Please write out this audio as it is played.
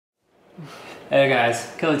Hey guys,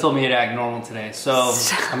 Kelly told me to act normal today, so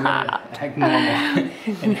I'm gonna act normal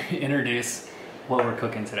and introduce what we're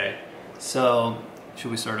cooking today. So,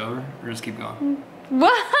 should we start over or just keep going?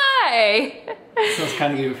 Why? So it's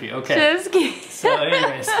kind of goofy. Okay. Just kidding. So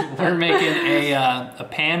anyways, we're making a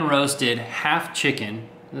pan roasted half chicken.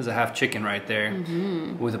 There's a half chicken right there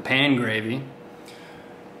with a pan gravy,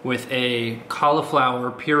 with a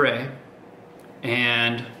cauliflower puree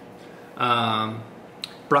and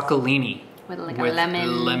broccolini With like with a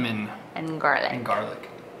lemon and garlic.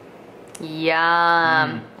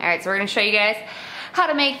 Yum. All right, so we're gonna show you guys how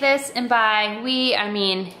to make this, and by we, I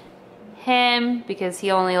mean him, because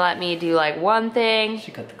he only let me do like one thing.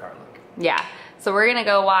 She cut the garlic. Yeah, so we're gonna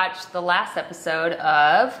go watch the last episode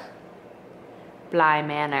of Bly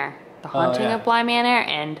Manor, the haunting of Bly Manor,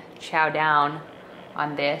 and chow down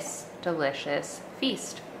on this delicious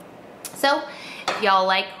feast. So if y'all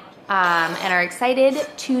like and are excited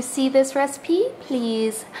to see this recipe,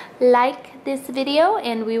 please like this video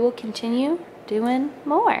and we will continue doing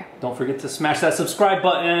more. Don't forget to smash that subscribe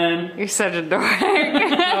button. You're such a dork.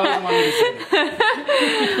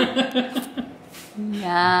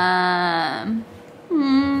 Yum.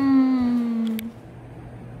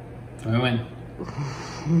 We win.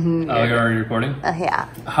 Oh, you're already recording? Yeah.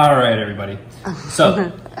 All right, everybody.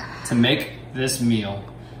 So, to make this meal,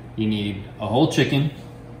 you need a whole chicken.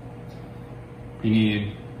 You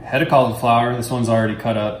need a head of cauliflower. This one's already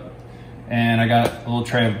cut up. And I got a little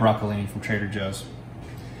tray of broccolini from Trader Joe's.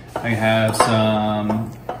 I have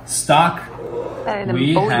some stock.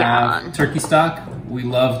 We have turkey stock. We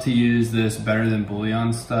love to use this better than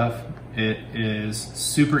bouillon stuff. It is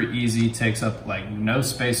super easy, takes up like no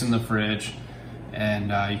space in the fridge, and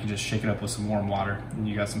you can just shake it up with some warm water and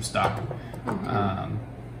you got some stock.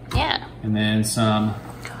 Yeah. And then some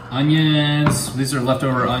onions. These are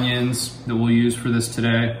leftover onions that we'll use for this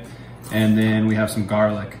today. And then we have some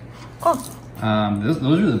garlic. Oh.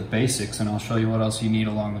 Those are the basics, and I'll show you what else you need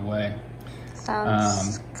along the way.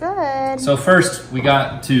 Sounds good. So first, we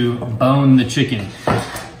got to bone the chicken.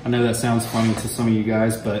 I know that sounds funny to some of you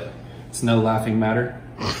guys, but it's no laughing matter.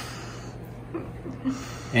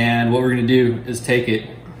 And what we're gonna do is take it,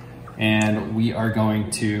 and we are going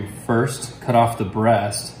to first cut off the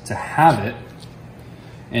breast to have it,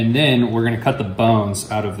 and then we're gonna cut the bones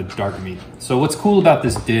out of the dark meat. So what's cool about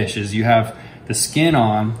this dish is you have the skin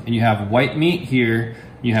on, and you have white meat here,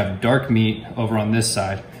 you have dark meat over on this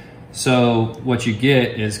side. So what you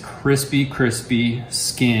get is crispy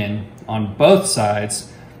skin on both sides.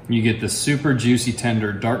 You get the super juicy,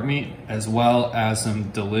 tender dark meat, as well as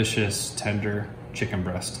some delicious, tender chicken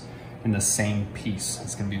breast in the same piece.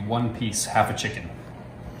 It's gonna be one piece, half a chicken.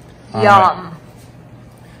 Yum. Right.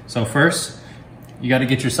 So first, you gotta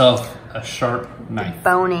get yourself a sharp knife.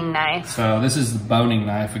 Boning knife. So this is the boning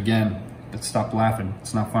knife again. Stop laughing,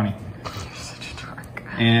 it's not funny. You're such a dork.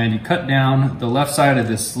 And you cut down the left side of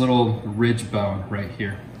this little ridge bone right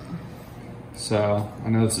here. So I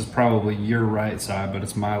know this is probably your right side, but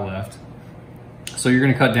it's my left. So you're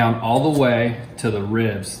gonna cut down all the way to the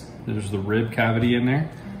ribs. There's the rib cavity in there.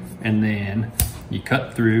 And then you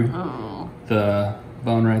cut through the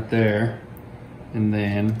bone right there. And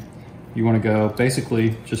then you wanna go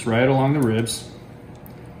basically just right along the ribs.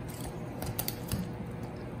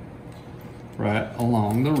 Right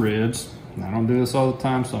along the ribs. And I don't do this all the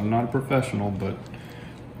time, so I'm not a professional, but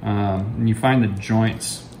and you find the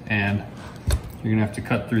joints, and you're gonna have to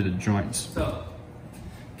cut through the joints. So,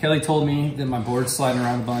 Kelly told me that my board's sliding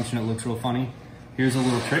around a bunch and it looks real funny. Here's a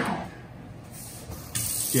little trick.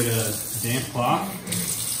 Get a damp cloth,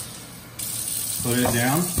 put it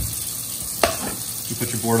down, you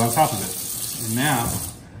put your board on top of it. And now,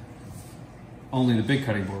 only the big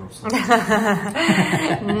cutting board will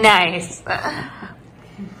slide. Nice.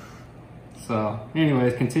 So,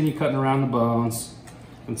 anyways, continue cutting around the bones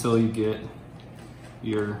until you get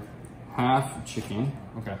your half chicken.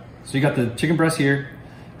 Okay. So you got the chicken breast here,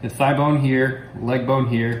 the thigh bone here, leg bone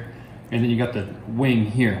here, and then you got the wing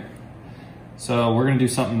here. So we're gonna do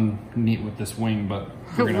something neat with this wing, but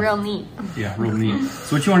real neat. Yeah, real neat.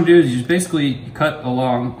 So what you wanna do is you just basically cut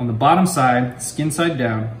along on the bottom side, skin side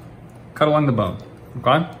down, cut along the bone,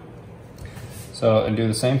 okay? So, and do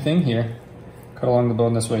the same thing here. Cut along the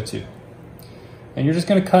bone this way too. And you're just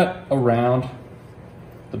gonna cut around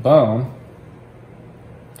the bone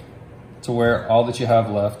to where all that you have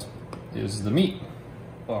left is the meat.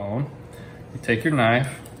 Bone. You take your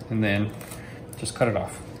knife and then just cut it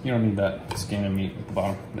off. You don't need that skin and meat at the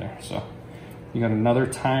bottom there. So you got another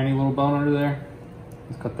tiny little bone under there.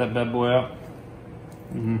 Let's cut that bad boy out.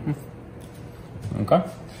 Okay.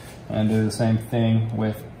 And do the same thing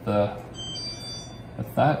with the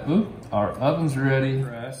Our oven's ready.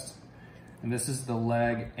 Breast. And this is the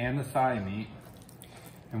leg and the thigh meat.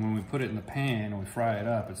 And when we put it in the pan and we fry it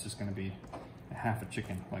up, it's just gonna be a half a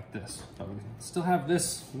chicken like this. But we still have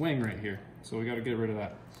this wing right here, so we gotta get rid of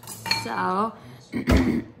that. So,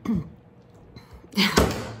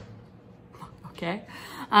 okay.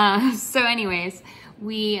 So anyways,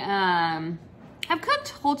 we have cooked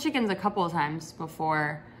whole chickens a couple of times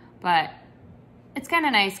before, but it's kind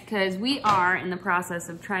of nice because we are in the process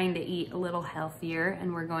of trying to eat a little healthier,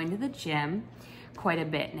 and we're going to the gym quite a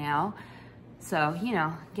bit now. So, you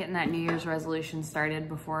know, getting that New Year's resolution started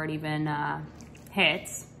before it even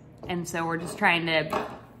hits. And so we're just trying to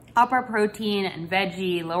up our protein and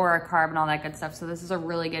veggie, lower our carb and all that good stuff. So this is a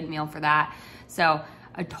really good meal for that. So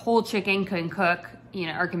a whole chicken can cook, you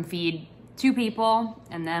know, or can feed 2 people,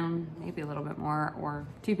 and then maybe a little bit more, or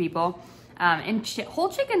 2 people. And whole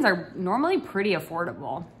chickens are normally pretty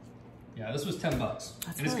affordable. Yeah, this was $10.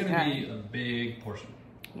 That's and it's really gonna good. be a big portion.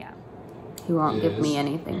 Yeah. He won't give me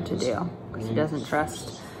anything to do because he doesn't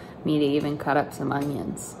trust me to even cut up some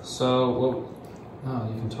onions. So, well,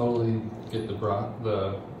 you can totally get the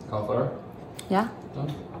cauliflower. Yeah? Done.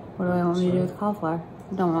 What do I want me to do with cauliflower?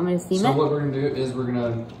 You don't want me to steam it? So what we're gonna do is we're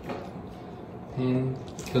gonna pan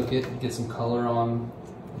cook it, get some color on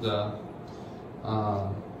the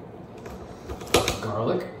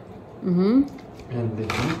garlic. Mm-hmm. And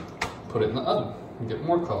then put it in the oven and get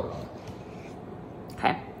more color on it.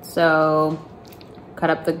 Okay, so cut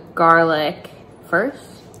up the garlic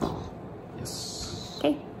first. Yes.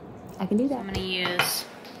 Okay, I can do that. I'm gonna use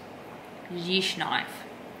yeesh knife.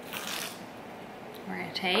 We're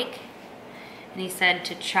gonna take, and he said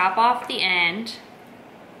to chop off the end,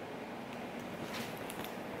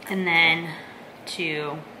 and then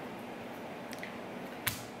to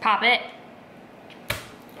pop it.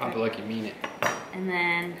 Pop it like you mean it. And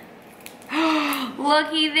then,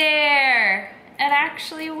 looky there! It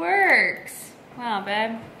actually works. Wow,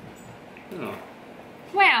 babe. Oh.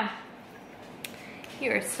 Wow.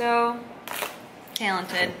 You are so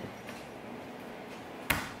talented.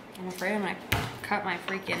 I'm afraid I'm gonna cut my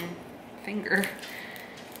freaking finger.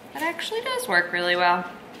 That actually does work really well.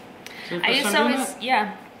 I used to always,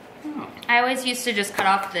 yeah. Oh. I always used to just cut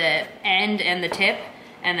off the end and the tip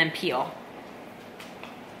and then peel.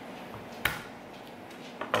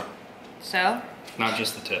 So? Not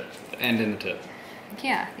just the tip, the end and the tip.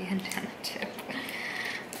 Yeah, the end and the tip.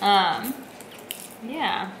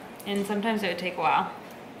 Yeah, and sometimes it would take a while,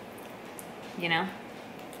 you know?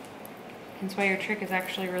 That's why your trick is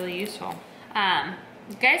actually really useful.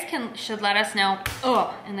 You guys should let us know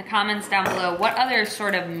in the comments down below what other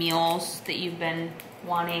sort of meals that you've been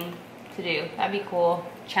wanting to do. That'd be cool.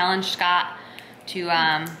 Challenge Scott to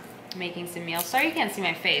making some meals. Sorry you can't see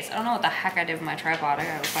my face. I don't know what the heck I did with my tripod. I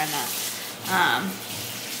gotta find that.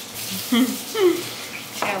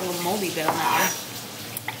 Got a little moldy bit on that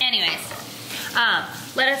one. Anyways,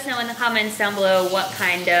 let us know in the comments down below what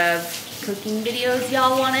kind of cooking videos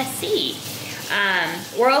y'all want to see.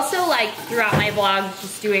 We're also like throughout my vlogs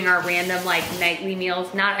just doing our random like nightly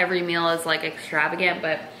meals. Not every meal is like extravagant,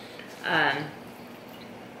 but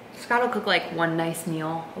Scott will cook like one nice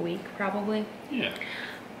meal a week probably. Yeah.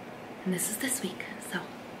 And this is this week, so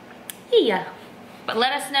yeah. But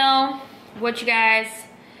let us know what you guys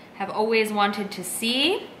have always wanted to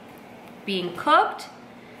see being cooked,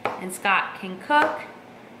 and Scott can cook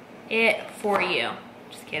it for you.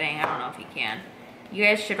 Just kidding, I don't know if he can. You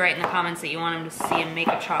guys should write in the comments that you want him to see him make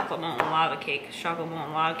a chocolate molten lava cake. Chocolate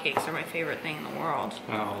molten lava cakes are my favorite thing in the world.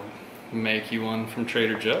 I'll make you one from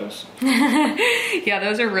Trader Joe's. Yeah,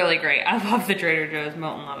 those are really great. I love the Trader Joe's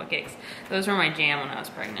molten lava cakes. Those were my jam when I was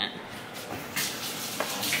pregnant.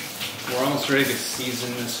 We're almost ready to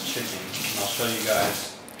season this chicken. I'll show you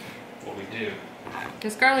guys what we do.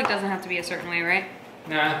 This garlic doesn't have to be a certain way, right?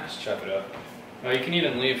 Nah, just chop it up. You can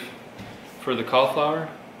even leave, for the cauliflower,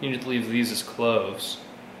 you need to leave these as cloves.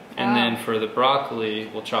 And then for the broccoli,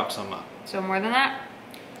 we'll chop some up. So more than that?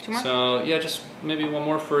 2 more? So yeah, just maybe 1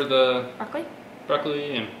 more for the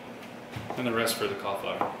broccoli and the rest for the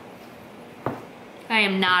cauliflower. I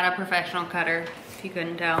am not a professional cutter, if you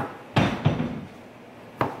couldn't tell.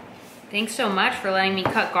 Thanks so much for letting me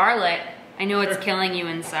cut garlic. I know it's killing you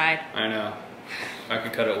inside. I know. I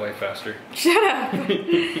could cut it way faster. Shut up.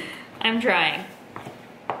 I'm trying.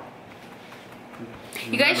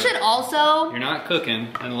 You guys should also... You're not cooking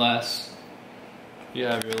unless you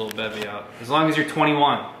have your little bevy out. As long as you're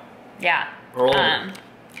 21. Yeah. Or older.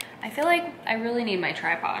 I feel like I really need my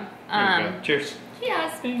tripod. There we go. Cheers.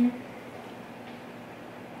 Yes. I'm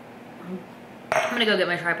gonna go get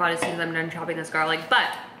my tripod as soon as I'm done chopping this garlic.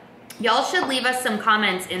 But y'all should leave us some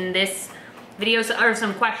comments in this videos or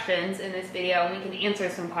some questions in this video, and we can answer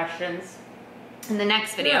some questions in the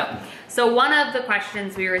next video. Yeah. So one of the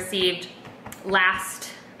questions we received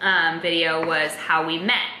last video was how we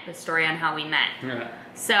met, the story on how we met. Yeah.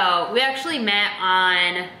 So we actually met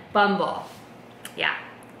on Bumble. Yeah,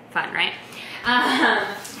 fun, right?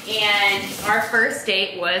 And our first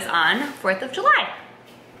date was on 4th of July,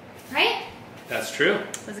 right? That's true.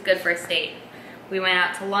 It was a good first date. We went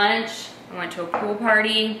out to lunch, I went to a pool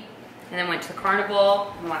party, and then went to the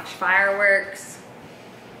carnival and watched fireworks.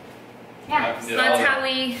 Yeah, so that's how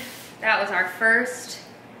that was our first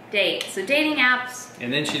date. So dating apps.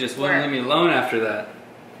 And then she just wouldn't leave me alone after that.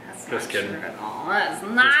 That's just not kidding. true at all. That's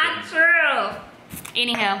not true.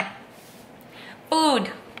 Anyhow,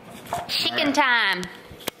 food. Chicken time.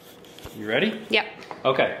 You ready? Yep.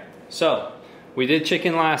 Okay, so we did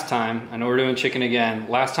chicken last time. I know we're doing chicken again.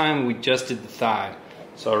 Last time we just did the thigh.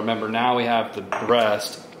 So remember, now we have the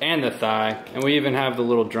breast and the thigh, and we even have the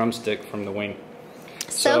little drumstick from the wing.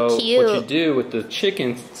 So cute. What you do with the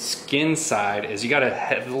chicken skin side is you gotta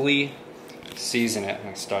heavily season it.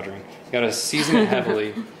 I'm stuttering. You gotta season it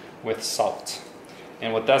heavily with salt.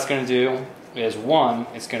 And what that's gonna do is, one,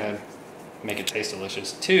 it's gonna make it taste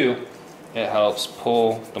delicious. Two, it helps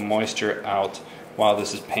pull the moisture out while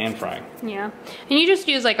this is pan frying. Yeah, and you just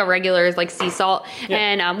use like a regular like sea salt. Yeah.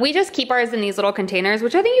 And we just keep ours in these little containers,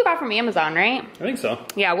 which I think you got from Amazon, right? I think so.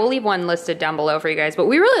 Yeah, we'll leave one listed down below for you guys, but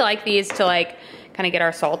we really like these to like kind of get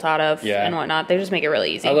our salt out of and whatnot. They just make it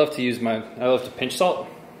really easy. I love to pinch salt.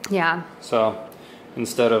 Yeah. So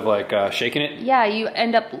instead of like shaking it. Yeah, you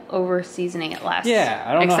end up over seasoning it less. Yeah,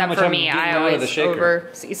 I don't know how much I'm getting out of the shaker. Over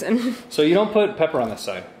season. So you don't put pepper on this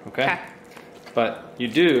side, okay? But you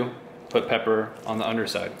do put pepper on the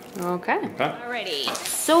underside. Okay. Okay. Alrighty.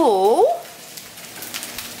 So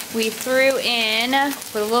we threw in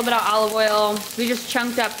with a little bit of olive oil. We just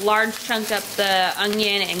large chunked up the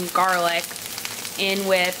onion and garlic in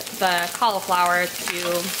with the cauliflower to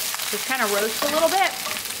just kind of roast a little bit,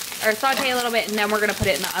 or saute a little bit, and then we're gonna put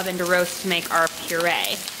it in the oven to roast to make our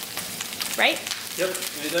puree. Right? Yep.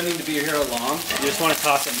 It doesn't need to be here long. You just want to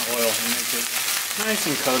toss it in the oil and make it nice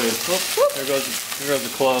and coated. Oh, there goes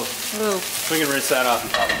the clove. Ooh. So we can rinse that off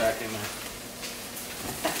and pop it back in there.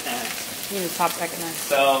 You need to pop it back in there.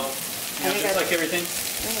 So, just like everything.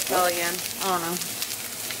 Well, again, I don't know.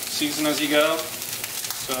 Season as you go.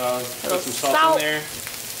 So put some salt in there.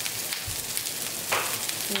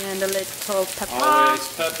 And a little pepper. Always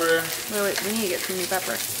pepper. Wait, we need to get some new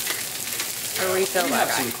pepper. Or refill that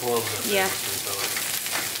guy. Some cloves. Yeah.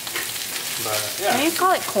 But yeah. Can you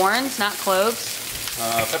call it corns, not cloves?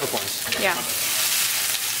 Peppercorns. Yeah.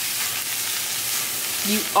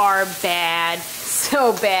 You are bad.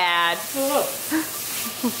 So bad.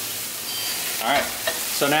 Alright.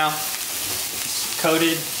 So now, it's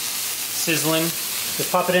coated, sizzling.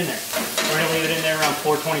 Just pop it in there. We're going to leave it in there around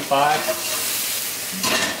 425.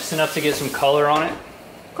 Just enough to get some color on it.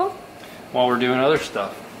 Cool. While we're doing other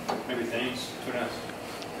stuff. Maybe things. Who knows?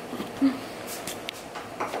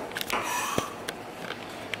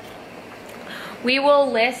 We will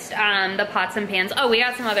list the pots and pans. Oh, we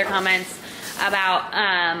got some other comments about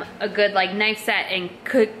a good like knife set and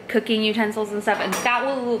cooking utensils and stuff, and Scott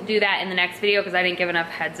will do that in the next video because I didn't give enough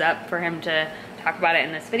heads up for him to talk about it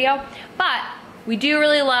in this video. But we do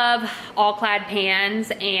really love all-clad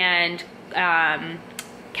pans and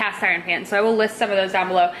cast iron pans, so I will list some of those down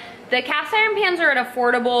below. The cast iron pans are an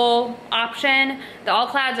affordable option. The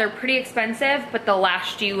all-clads are pretty expensive, but they'll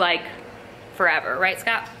last you like forever, right,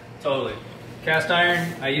 Scott? Totally. Cast iron,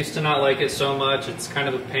 I used to not like it so much. It's kind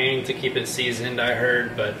of a pain to keep it seasoned, I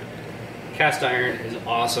heard, but cast iron is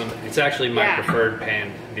awesome. It's actually my preferred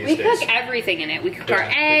pan these days. We cook everything in it. We cook our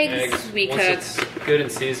eggs. We Once cook. It's good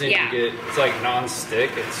and seasoned. Yeah. You get, it's like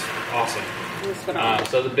non-stick. It's awesome.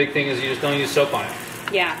 So the big thing is you just don't use soap on it.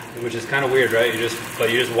 Yeah. Which is kind of weird, right? You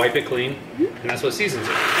just wipe it clean, and that's what seasons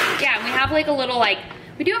it. Yeah, and we have like a little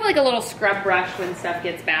we do have like a little scrub brush when stuff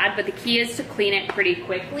gets bad, but the key is to clean it pretty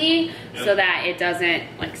quickly so that it doesn't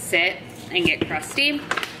like sit and get crusty.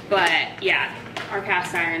 But yeah, our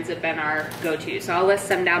cast irons have been our go-to. So I'll list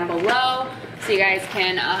them down below so you guys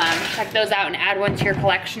can check those out and add one to your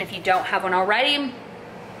collection if you don't have one already.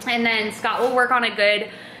 And then Scott will work on a good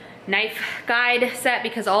knife guide set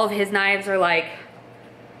because all of his knives are like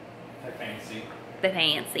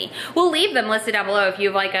fancy. We'll leave them listed down below if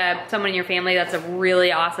you have like someone in your family that's a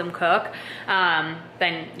really awesome cook.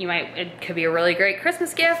 Then it could be a really great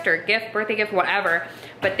Christmas gift or gift, birthday gift, whatever.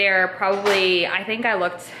 But they're probably, I think I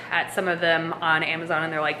looked at some of them on Amazon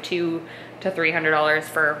and they're like $200 to $300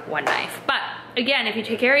 for one knife. But again, if you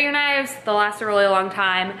take care of your knives, they'll last a really long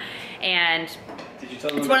time and Did you tell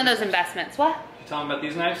them? It's one of those investments. What? Did you tell them about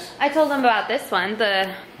these knives? I told them about this one,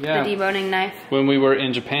 the deboning knife. When we were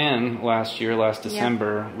in Japan last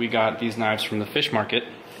December, we got these knives from the fish market.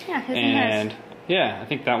 Yeah, his and yeah, I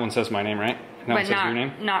think that one says my name, right? That one but says your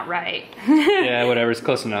name? Not right. Yeah, whatever, it's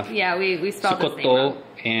close enough. Yeah, we spelled the same Sokoto wrong.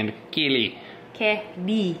 and Kili.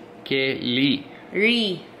 Keli. Keli.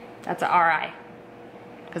 Ri. That's a R-I.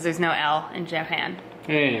 Because there's no L in Japan.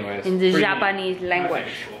 Anyways. In the Japanese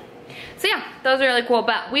language. So yeah, those are really cool.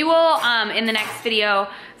 But we will, in the next video,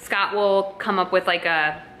 Scott will come up with like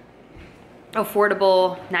a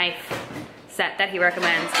affordable knife set that he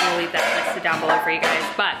recommends. And we'll leave that listed down below for you guys.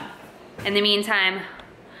 But in the meantime,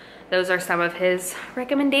 those are some of his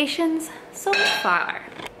recommendations so far.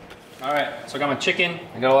 All right, so I got my chicken.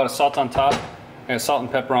 I got a lot of salt on top. I got salt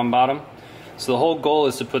and pepper on bottom. So the whole goal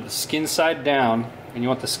is to put the skin side down, and you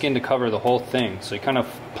want the skin to cover the whole thing. So you kind of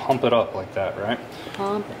pump it up like that, right?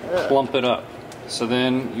 Pump it up. Plump it up. So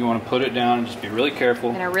then you want to put it down and just be really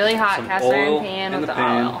careful. In a really hot cast iron pan with the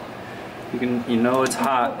oil. You know it's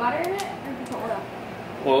hot. Put butter in it, or you put oil?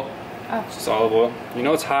 Well, it's just olive oil. You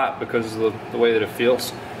know it's hot because of the way that it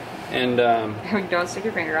feels. And don't stick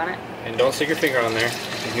your finger on it. And don't stick your finger on there.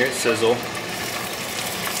 And hear it sizzle.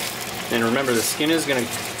 And remember, the skin is gonna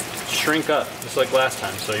shrink up just like last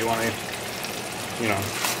time. So you want to, you know,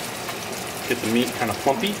 get the meat kind of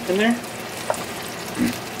plumpy in there.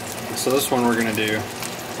 So this one we're gonna do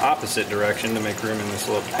opposite direction to make room in this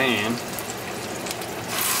little pan.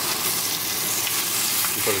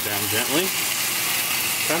 You put it down gently.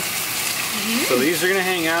 Okay. So these are gonna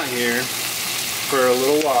hang out here for a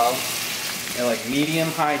little while at like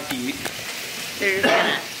medium-high heat. They're just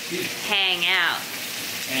gonna hang out.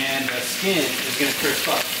 And the skin is gonna crisp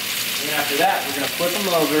up. And then after that, we're gonna flip them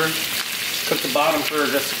over, cook the bottom for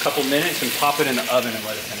just a couple minutes, and pop it in the oven and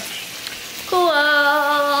let it finish. Cool.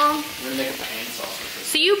 We're gonna make a pan sauce with this.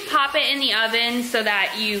 So you pop it in the oven so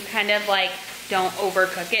that you kind of like don't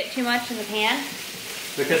overcook it too much in the pan?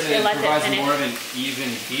 Because it provides more of an even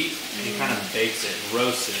heat, and it kind of bakes it,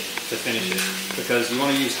 roasts it to finish it. Because you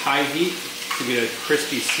want to use high heat to get a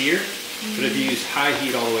crispy sear, but if you use high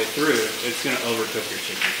heat all the way through, it's going to overcook your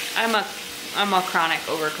chicken. I'm a chronic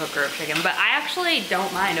overcooker of chicken, but I actually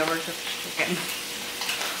don't mind overcooked chicken.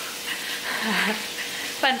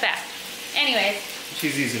 Fun fact. Anyways.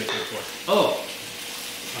 She's easy to cook for. Oh,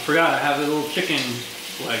 I forgot I have the little chicken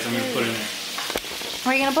legs I'm going to put in there.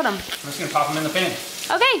 Where are you going to put them? I'm just going to pop them in the pan.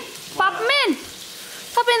 Okay, pop them in.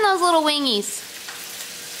 Pop in those little wingies.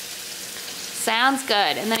 Sounds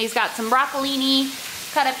good. And then he's got some broccolini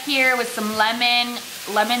cut up here with some lemon.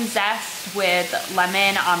 Lemon zest with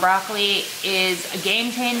lemon on broccoli is a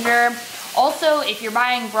game changer. Also, if you're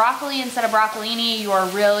buying broccoli instead of broccolini, you are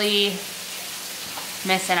really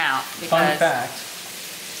missing out. Fun fact.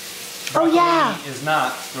 Broccolini is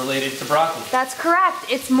not related to broccoli. That's correct.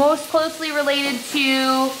 It's most closely related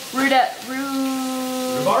to rhubarb?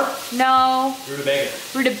 No. Rutabaga.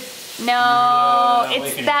 No,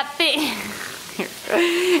 it's that thing.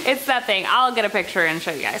 It's that thing. I'll get a picture and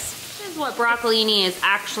show you guys. This is what broccolini is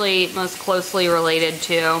actually most closely related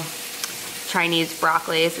to Chinese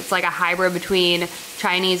broccolis. It's like a hybrid between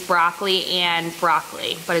Chinese broccoli and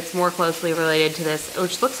broccoli, but it's more closely related to this,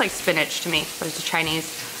 which looks like spinach to me, but it's a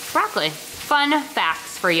Chinese broccoli. Fun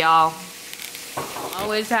facts for y'all.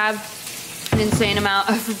 Always have an insane amount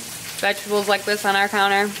of vegetables like this on our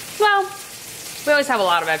counter. Well, we always have a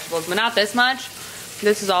lot of vegetables, but not this much.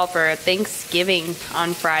 This is all for Thanksgiving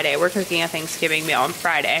on Friday. We're cooking a Thanksgiving meal on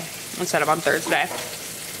Friday instead of on Thursday.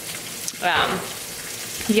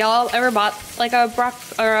 Y'all ever bought like a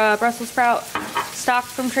Brussels sprout stock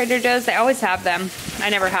from Trader Joe's? They always have them. I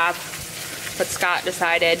never have, but Scott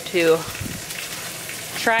decided to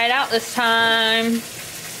try it out this time.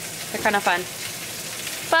 They're kind of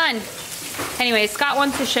fun. Anyway, Scott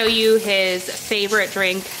wants to show you his favorite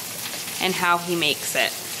drink and how he makes it.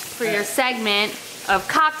 For your segment of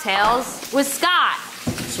cocktails with Scott.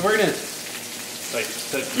 So we're gonna,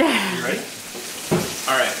 you ready?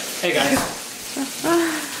 All right, hey guys.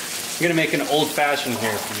 I'm gonna make an old fashioned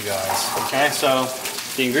here for you guys. Okay, so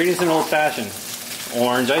the ingredients in old fashioned: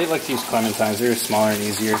 orange. I like to use clementines; they're smaller and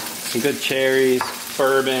easier. Some good cherries,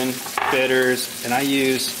 bourbon, bitters, and I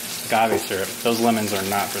use agave syrup. Those lemons are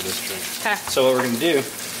not for this drink. Okay. So what we're gonna do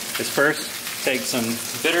is first take some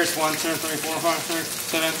bitters. 1, 2, 3, 4, 5, 6,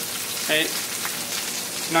 7, 8,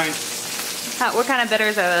 9. What kind of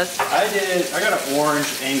bitters are those? I got an orange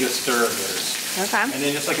Angostura bitters. Okay. And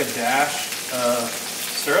then just like a dash of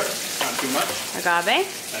syrup, not too much. Agave.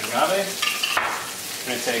 Agave. I'm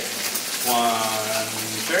gonna take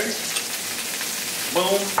 1/3.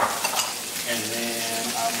 Boom. And then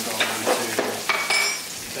I'm going to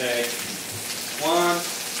Take one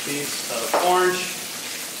piece of orange,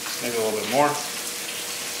 maybe a little bit more.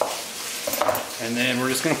 And then we're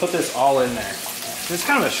just gonna put this all in there. It's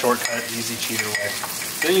kind of a shortcut, easy cheater way.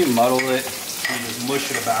 Then you muddle it and just mush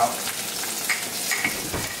it about.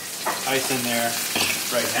 Ice in there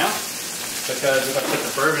right now, because if I put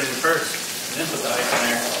the bourbon in first and then put the ice in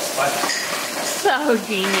there, so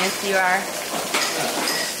genius you are.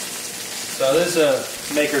 So this is a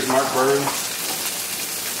Maker's Mark bourbon.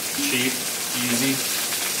 Cheap, easy.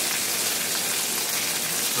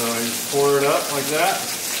 So I just pour it up like that.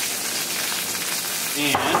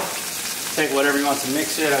 And take whatever you want to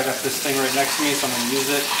mix it. I got this thing right next to me, so I'm going to use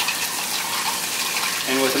it.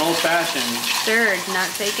 And with an old fashioned. Stirred, not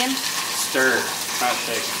shaken? Stirred, not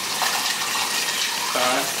shaken.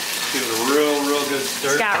 Give it a real good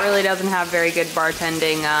stir. Scott really doesn't have very good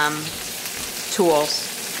bartending tools.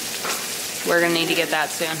 We're going to need to get that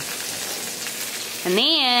soon. And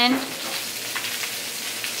then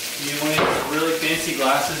you want these really fancy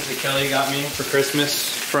glasses that Kelly got me for Christmas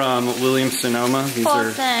from Williams Sonoma. These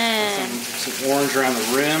are some orange around the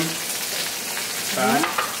rim.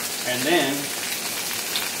 And then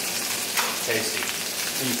tasty.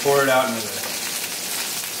 And you pour it out into this.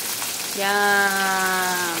 Yum.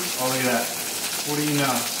 Oh, look at that. What do you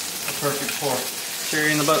know? A perfect pour.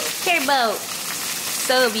 Cherry in the boat. Cherry boat.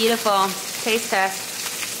 So beautiful. Taste test.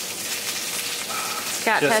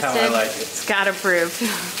 Scott Just tested. how I like it. Scott approved. So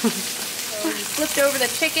we flipped over the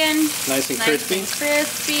chicken. Nice and crispy. Nice and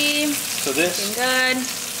crispy. So this. Looking good.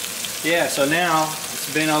 Yeah. So now it's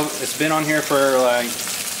been on here for like,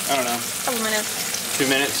 I don't know. Couple minutes. 2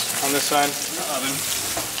 minutes on this side of the oven.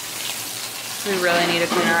 We really need to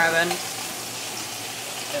clean our oven.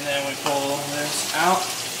 And then we pull this out.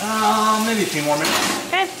 Maybe a few more minutes.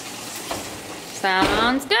 Okay.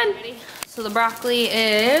 Sounds good. So the broccoli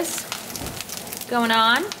is going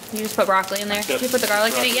on. You just put broccoli in there. Did you put the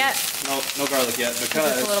garlic in it yet? No garlic yet,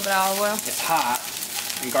 because just a little bit of olive oil. It's hot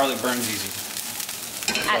and garlic burns easy.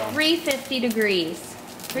 At 350 degrees.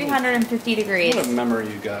 350 degrees. What a memory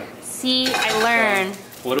you got. See, I learned. So,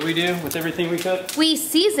 what do we do with everything we cook? We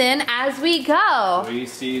season as we go. We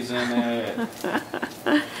season it.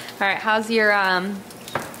 All right, how's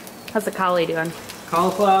the cauli doing?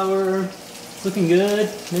 Cauliflower, looking good.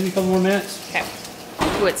 Maybe a couple more minutes. Okay.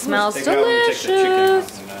 Ooh, it smells Take delicious. the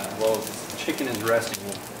chicken out and, well, the chicken is resting.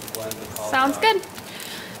 We'll blend the cauliflower. Sounds good.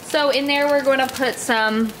 So in there we're going to put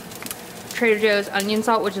some Trader Joe's onion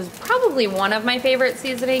salt, which is probably one of my favorite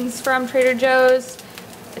seasonings from Trader Joe's.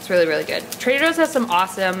 It's really, really good. Trader Joe's has some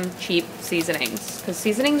awesome cheap seasonings, because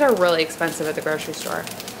seasonings are really expensive at the grocery store.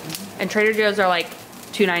 And Trader Joe's are like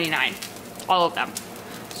 $2.99, all of them.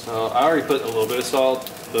 So I already put a little bit of salt.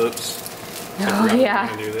 Oops. Oh yeah, I'm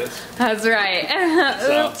gonna do this. That's right.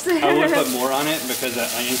 Oops. So I would put more on it because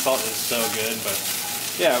that onion salt is so good. But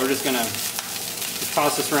yeah, we're just gonna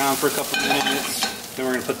toss this around for a couple of minutes. Then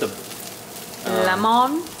we're gonna put the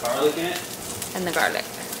lemon garlic in it. and the garlic.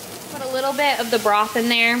 Put a little bit of the broth in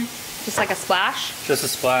there, just like a splash. Just a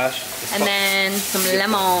splash. And then some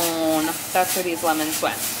lemon. That's where these lemons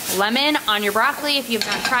went. Lemon on your broccoli, if you've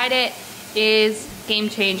not tried it, is game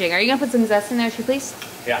changing. Are you gonna put some zest in there too, please?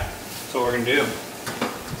 Yeah. So what we're gonna do,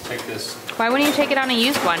 take this. Why wouldn't you take it on a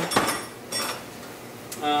used one?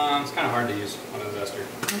 It's kind of hard to use on a zester.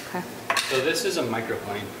 Okay. So this is a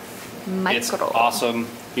microplane. Micro. It's awesome.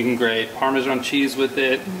 You can grate Parmesan cheese with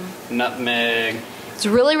it, nutmeg. It's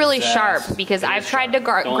really, really zest. sharp, because I've tried to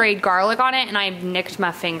grate garlic on it and I nicked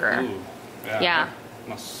my finger. Ooh, Yeah.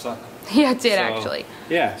 Must suck. Yeah, it did actually.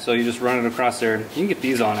 Yeah, so you just run it across there. You can get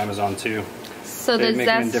these on Amazon too. So They the make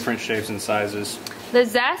them in zest, different shapes and sizes. the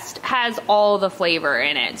zest has all the flavor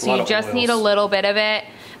in it. So you just need a oils. little bit of it,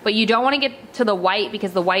 but you don't want to get to the white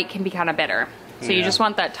because the white can be kind of bitter. So you just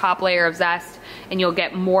want that top layer of zest and you'll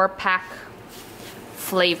get more pack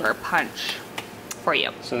flavor punch for you.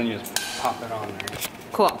 So then you just pop it on there.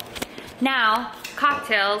 Cool. Now,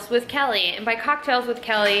 cocktails with Kelly. And by cocktails with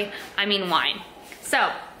Kelly, I mean wine.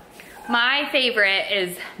 So, my favorite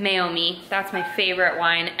is Mayomi. That's my favorite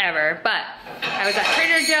wine ever. But I was at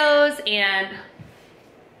Trader Joe's and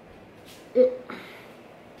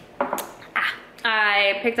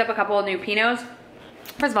I picked up a couple of new Pinots.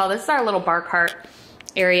 First of all, this is our little bar cart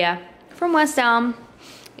area from West Elm.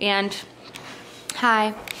 And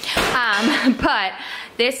hi. But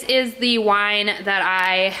this is the wine that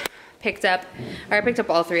I picked up. Or I picked up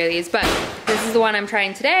all three of these, but this is the one I'm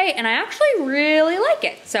trying today, and I actually really like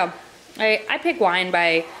it. So I pick wine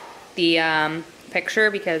by the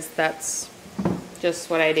picture because that's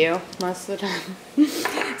just what I do most of the time.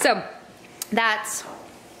 So that's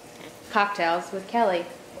cocktails with Kelly.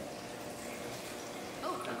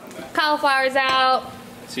 Cauliflower's out.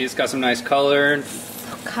 See, it's got some nice color.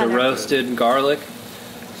 The roasted garlic.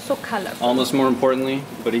 So colorful. Almost more importantly,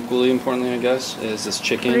 but equally importantly, I guess, is this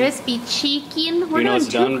chicken. Crispy chicken. You know it's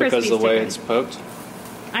done because of the way it's poked?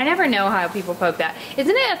 I never know how people poke that.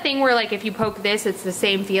 Isn't it a thing where like if you poke this, it's the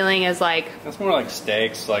same feeling as like... That's more like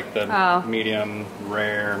steaks, like the medium,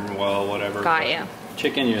 rare, well, whatever. Got you.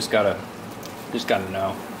 Chicken, you just gotta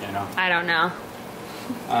know, you know? I don't know.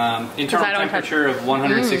 Internal temperature of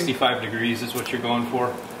 165 degrees is what you're going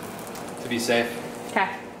for to be safe. Okay.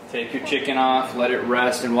 Take your chicken off, let it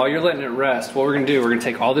rest, and while you're letting it rest, what we're gonna do, we're gonna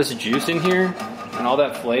take all this juice in here and all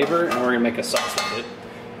that flavor, and we're gonna make a sauce with it.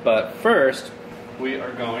 But first, we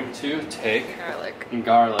are going to take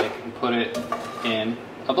garlic and put it in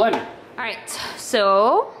a blender. All right,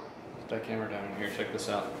 so. Put that camera down here, check this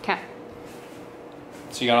out. Okay.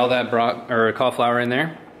 So you got all that cauliflower in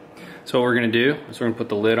there. So what we're gonna do is we're gonna put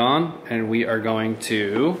the lid on, and we are going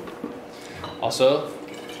to also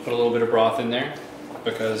put a little bit of broth in there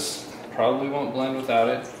because probably won't blend without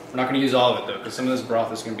it. We're not gonna use all of it though, because some of this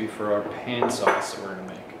broth is gonna be for our pan sauce that we're gonna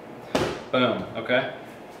make. Boom, okay?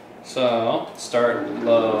 So, start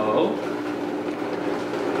low.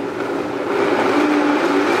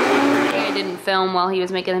 I didn't film while he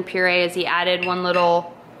was making the puree as he added one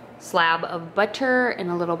little slab of butter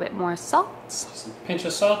and a little bit more salt. Some pinch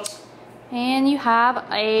of salt. And you have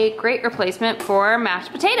a great replacement for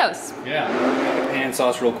mashed potatoes. Yeah, make a pan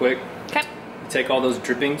sauce real quick. Okay. Take all those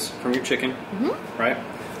drippings from your chicken, right?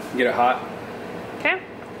 Get it hot. Okay.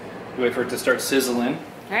 You wait for it to start sizzling.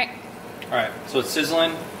 All right. All right, so it's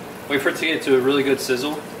sizzling. Wait for it to get to a really good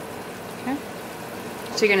sizzle. Okay.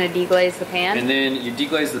 So you're gonna deglaze the pan? And then you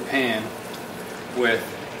deglaze the pan with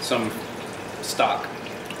some stock.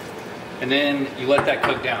 And then you let that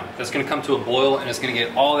cook down. That's gonna come to a boil and it's gonna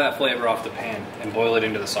get all that flavor off the pan and boil it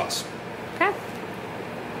into the sauce. Okay.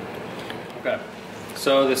 Okay.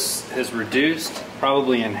 So this is reduced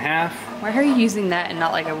probably in half. Why are you using that and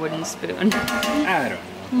not like a wooden spoon? I don't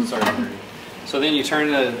know. Sorry. So then you turn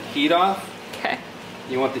the heat off. Okay.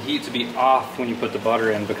 You want the heat to be off when you put the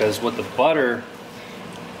butter in, because what the butter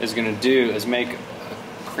is going to do is make a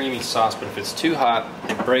creamy sauce, but if it's too hot,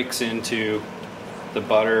 it breaks into the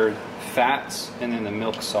butter fats and then the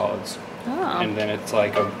milk solids. Oh. And then it's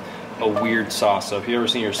like a weird sauce. So if you ever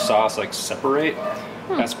seen your sauce like separate,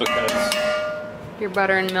 that's because your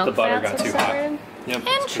butter and milk the butter fats got too separated? hot. Yep,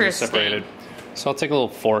 Interesting. it's separated. So I'll take a little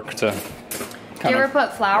fork to Do you ever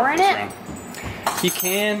put flour in it? around. You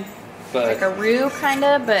can, but Like a roux kind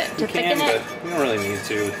of, but to thicken it? But you don't really need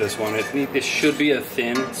to with this one. It should be a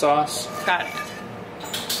thin sauce. Got it.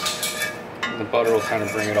 The butter will kind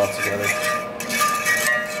of bring it all together.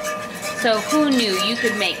 So who knew you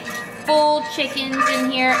could make full chickens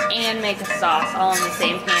in here and make a sauce all in the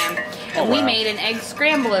same pan? And we made an egg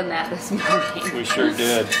scramble in that this morning. We sure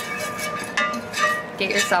did.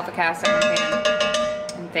 Get yourself a cast iron pan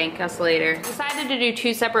and thank us later. Decided to do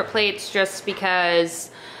 2 separate plates just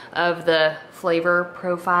because of the flavor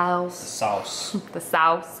profiles. Sauce. The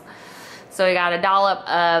sauce. So we got a dollop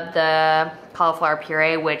of the cauliflower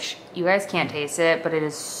puree, which you guys can't taste it, but it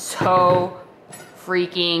is so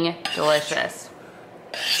freaking delicious.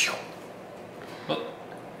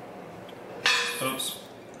 Oops.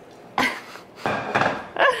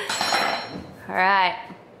 All right,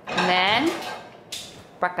 and then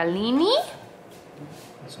broccolini.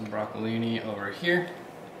 Some broccolini over here.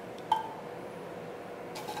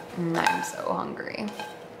 I'm so hungry.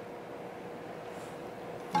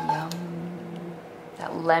 Yum.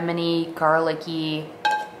 That lemony, garlicky,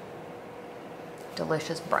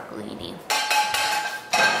 delicious broccolini.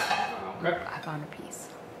 Okay. I found a piece.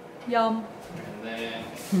 Yum. And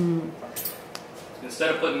then instead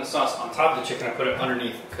of putting the sauce on top of the chicken, I put it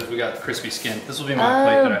underneath because we got crispy skin. This will be my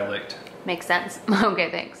plate that I licked. Makes sense.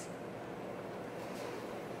 Okay, thanks.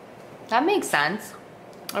 That makes sense.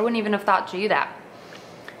 I wouldn't even have thought to do that.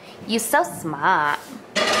 You're so smart.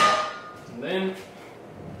 And then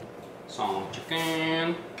some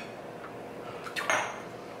chicken.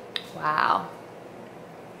 Wow.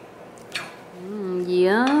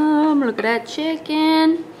 Yum, look at that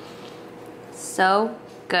chicken. So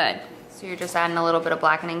good. So you're just adding a little bit of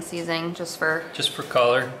blackening seasoning just for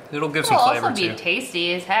color. It'll give some flavor also too. be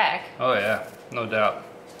tasty as heck. Oh yeah, no doubt.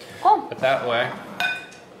 Cool. But that way,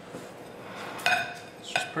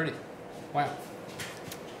 it's just pretty. Wow.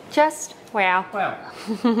 Just wow. Wow.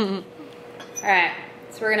 Alright,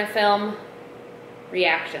 so we're gonna film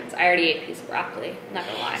reactions. I already ate a piece of broccoli, not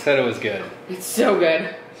gonna lie. Said it was good. It's so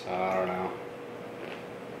good. So I don't know.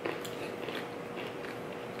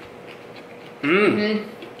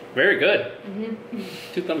 Very good.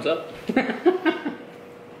 2 thumbs up.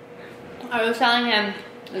 I was telling him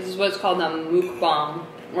this is what's called a mukbang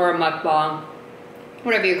or a mukbang,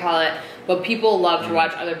 whatever you call it. But people love to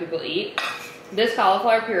watch other people eat. This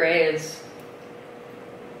cauliflower puree is...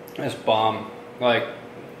 It's bomb. Like,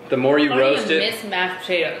 the more you roast it... miss mashed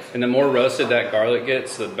potatoes. And the more roasted that garlic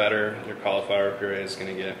gets, the better your cauliflower puree is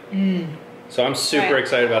going to get. So I'm super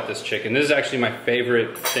excited about this chicken. This is actually my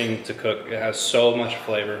favorite thing to cook. It has so much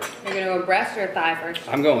flavor. You're going to go breast or thigh first?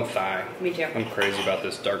 I'm going thigh. Me too. I'm crazy about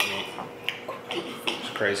this dark meat.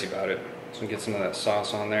 Just crazy about it. So get some of that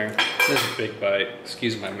sauce on there. This is a big bite.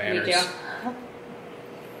 Excuse my manners.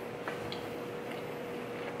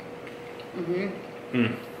 Me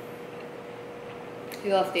too.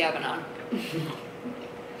 You left the oven on.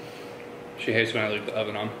 She hates when I leave the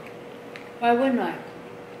oven on. Why wouldn't I?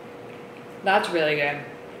 That's really good.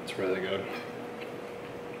 It's really good.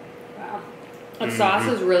 Wow. The sauce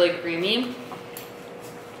is really creamy.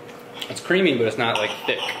 It's creamy, but it's not like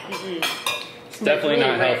thick. It's definitely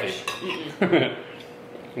really not rich. healthy.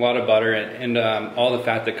 A lot of butter and all the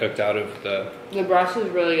fat that cooked out of the breast is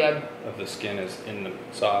really good. Of the skin is in the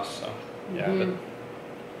sauce. So yeah.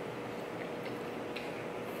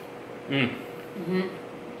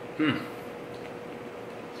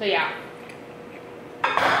 So yeah,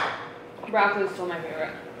 broccoli is still my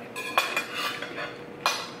favorite.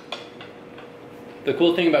 The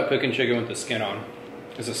cool thing about cooking chicken with the skin on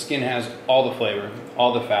is the skin has all the flavor,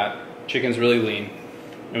 all the fat. Chicken's really lean.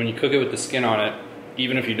 And when you cook it with the skin on it,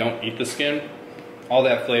 even if you don't eat the skin, all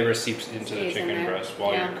that flavor seeps into the chicken breast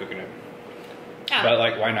while you're cooking it. Yeah. But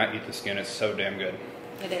like, why not eat the skin? It's so damn good.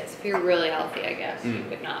 It is. If you're really healthy, I guess. You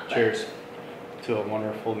could not. But Cheers to a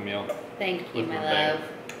wonderful meal. Thank you, with my my love.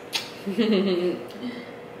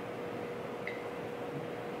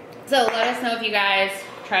 So let us know if you guys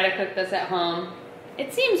try to cook this at home.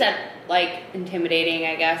 It seems like intimidating,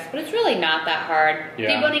 I guess, but it's really not that hard.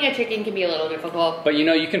 Yeah. Deboning a chicken can be a little difficult. But you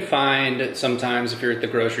know, you can find sometimes if you're at the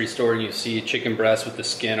grocery store and you see chicken breast with the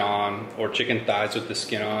skin on or chicken thighs with the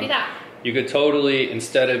skin on. Do that. You could totally,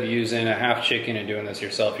 instead of using a half chicken and doing this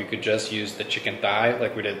yourself, you could just use the chicken thigh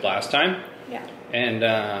like we did last time. Yeah. And,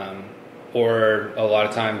 or a lot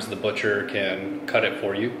of times the butcher can cut it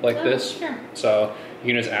for you like this. Sure. So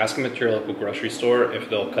you can just ask them at your local grocery store if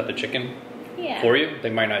they'll cut the chicken for you.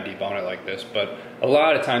 They might not debone it like this, but a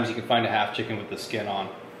lot of times you can find a half chicken with the skin on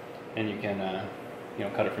and you can, you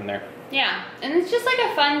know, cut it from there. Yeah, and it's just like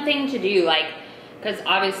a fun thing to do, like, because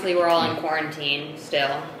obviously we're all in quarantine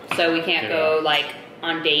still, so we can't go like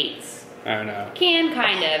on dates. I don't know. Can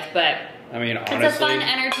kind of, but I mean, honestly, it's a fun,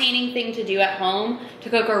 entertaining thing to do at home to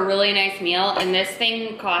cook a really nice meal, and this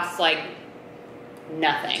thing costs like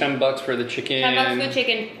nothing. $10 for the chicken. $10 for the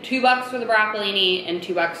chicken, $2 for the broccolini, and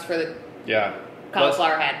 $2 for the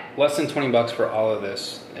cauliflower head. Less than $20 for all of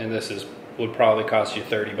this, and this would probably cost you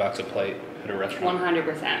 $30 a plate at a restaurant.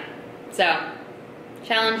 100%. So,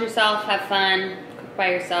 challenge yourself, have fun, cook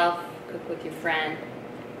by yourself, cook with your friend,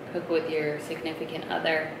 cook with your significant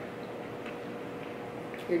other,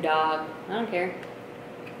 your dog. I don't care.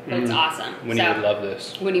 But it's awesome. Winnie would love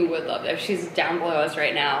this. Winnie would love this. She's down below us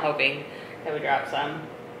right now, hoping that we drop some.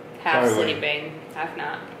 Half sleeping, half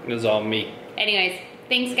not. It was all me. Anyways,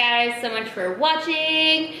 thanks guys so much for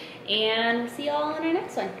watching, and see y'all in our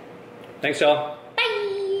next one. Thanks, y'all.